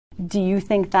Do you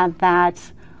think that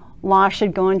that law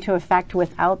should go into effect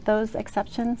without those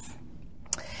exceptions?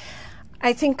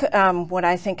 I think what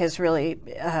I think is really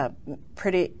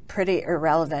pretty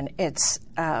irrelevant. It's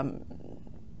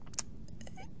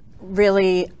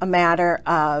really a matter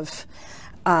of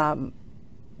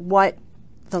what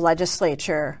the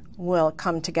legislature will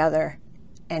come together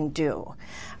and do.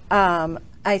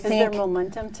 I think. Is there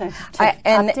momentum to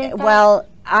update that? Well,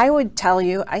 I would tell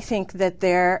you, I think that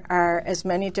there are as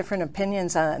many different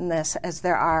opinions on this as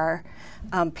there are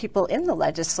people in the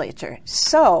legislature.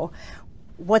 So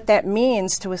what that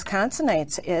means to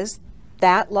Wisconsinites is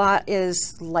that law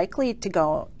is likely to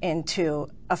go into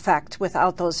effect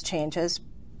without those changes,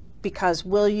 because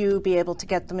will you be able to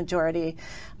get the majority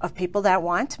of people that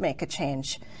want to make a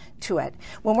change to it?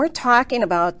 When we're talking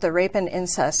about the rape and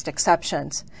incest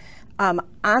exceptions,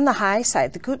 on the high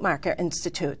side, the Guttmacher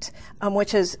Institute,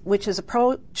 which is a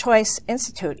pro-choice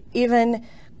institute, even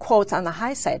quotes on the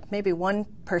high side, maybe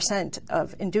 1%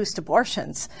 of induced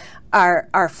abortions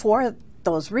are for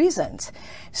those reasons.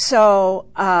 So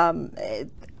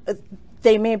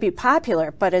they may be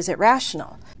popular, but is it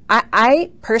rational? I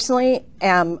personally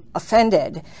am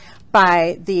offended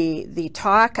by the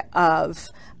talk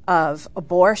of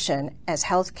abortion as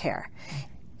health care.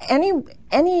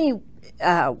 Any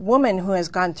woman who has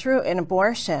gone through an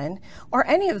abortion or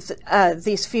any of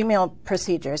these female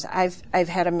procedures, I've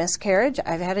had a miscarriage,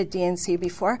 I've had a D&C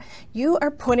before, you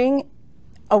are putting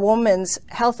a woman's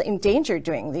health in danger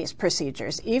doing these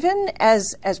procedures, even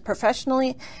as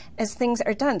professionally as things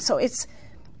are done. So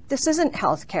this isn't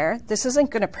health care. This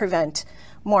isn't going to prevent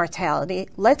mortality.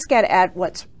 Let's get at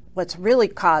what's really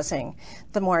causing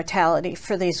the mortality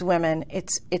for these women.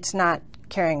 It's not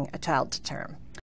carrying a child to term.